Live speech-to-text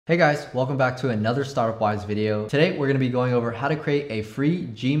Hey guys, welcome back to another Startup Wise video. Today we're going to be going over how to create a free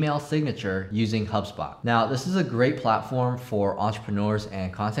Gmail signature using HubSpot. Now this is a great platform for entrepreneurs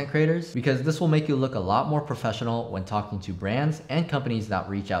and content creators because this will make you look a lot more professional when talking to brands and companies that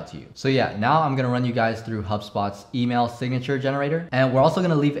reach out to you. So yeah, now I'm going to run you guys through HubSpot's email signature generator, and we're also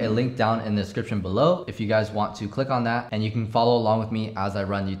going to leave a link down in the description below if you guys want to click on that, and you can follow along with me as I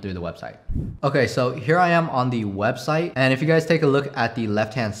run you through the website. Okay, so here I am on the website, and if you guys take a look at the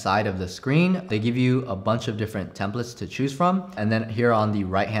left hand side of the screen, they give you a bunch of different templates to choose from, and then here on the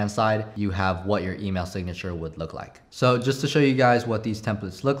right hand side you have what your email signature would look like. So just to show you guys what these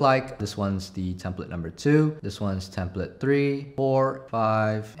templates look like, this one's the template number 2, this one's template 3, 4,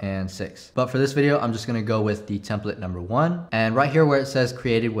 5, and 6. But for this video I'm just going to go with the template number 1, and right here where it says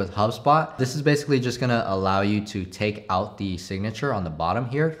created with HubSpot, this is basically just going to allow you to take out the signature on the bottom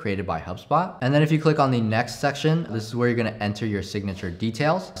here, created by HubSpot. And then if you click on the next section, this is where you're going to enter your signature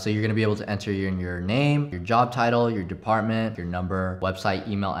details. So you're going to be able to enter your name, your job title, your department, your number, website,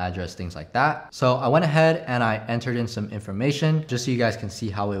 email address, things like that. So I went ahead and I entered in some information just so you guys can see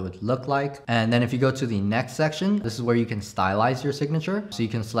how it would look like. And then if you go to the next section, this is where you can stylize your signature. So you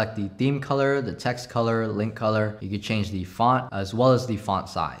can select the theme color, the text color, link color. You can change the font as well as the font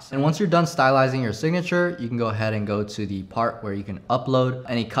size. And once you're done stylizing your signature, you can go ahead and go to the part where you can upload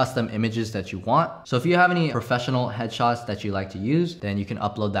any custom images that you want. So if you have any professional headshots that you like to use, then you can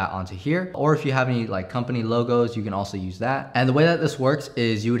upload that onto here. Or if you have any like company logos, you can also use that. And the way that this works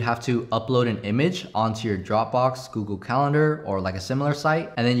is you would have to upload an image onto your Dropbox, Google Calendar, or like a similar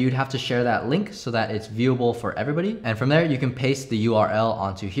site. And then you'd have to share that link so that it's viewable for everybody. And from there, you can paste the URL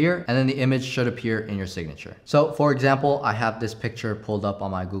onto here, and then the image should appear in your signature. So for example, I have this picture pulled up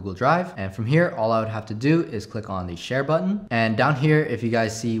on my Google Drive. And from here, all I would have to do is click on the share button. And down here, if you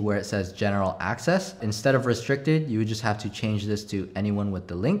guys see where it says general access, instead of restricted, you would just have to change this to anyone with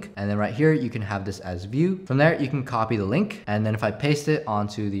the link. And then right here, you can have this as view. From there, you can copy the link. And then if I paste it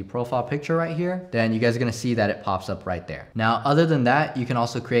onto the profile picture right here, then you guys are going to see that it pops up right there. Now, other than that, you can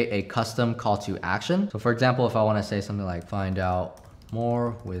also create a custom call to action. So for example, if I want to say something like find out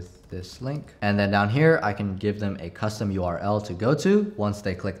more with this link, and then down here I can give them a custom URL to go to once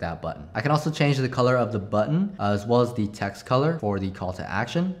they click that button. I can also change the color of the button as well as the text color for the call to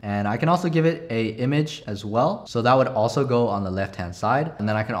action, and I can also give it a image as well, so that would also go on the left hand side. And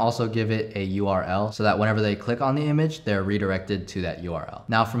then I can also give it a URL so that whenever they click on the image, they're redirected to that URL.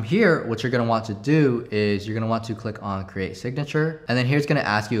 Now from here, what you're going to want to do is you're going to want to click on create signature, and then here's going to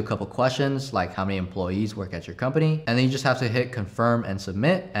ask you a couple questions like how many employees work at your company, and then you just have to hit confirm and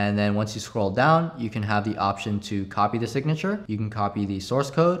submit. And then once you scroll down, you can have the option to copy the signature. You can copy the source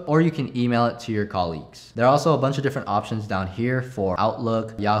code, or you can email it to your colleagues. There are also a bunch of different options down here for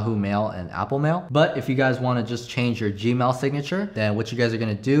Outlook, Yahoo Mail, and Apple Mail. But if you guys want to just change your Gmail signature, then what you guys are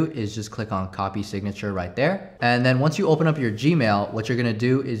going to do is just click on copy signature right there. And then once you open up your Gmail, what you're going to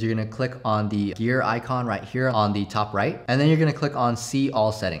do is you're going to click on the gear icon right here on the top right, and then you're going to click on see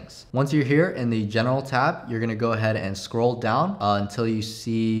all settings. Once you're here in the general tab, you're going to go ahead and scroll down until you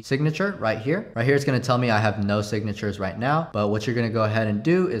see signature right here. Right here, it's going to tell me I have no signatures right now, but what you're going to go ahead and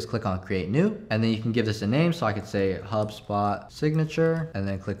do is click on create new, and then you can give this a name. So I could say HubSpot signature, and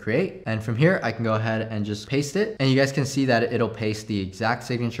then click create. And from here, I can go ahead and just paste it, and you guys can see that it'll paste the exact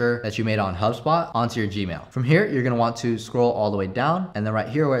signature that you made on HubSpot onto your Gmail. From here, you're going to want to scroll all the way down, and then right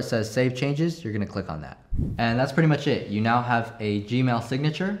here where it says save changes, you're going to click on that. And that's pretty much it. You now have a Gmail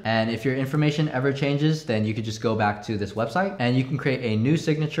signature, and if your information ever changes, then you could just go back to this website and you can create a new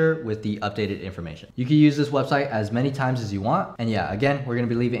signature with the updated information. You can use this website as many times as you want. And yeah, again, we're going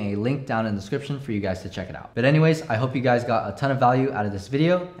to be leaving a link down in the description for you guys to check it out. But anyways, I hope you guys got a ton of value out of this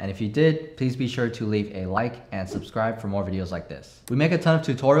video. And if you did, please be sure to leave a like and subscribe for more videos like this. We make a ton of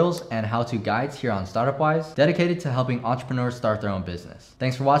tutorials and how-to guides here on Startup Wise, dedicated to helping entrepreneurs start their own business.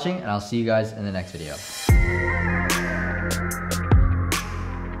 Thanks for watching, and I'll see you guys in the next video.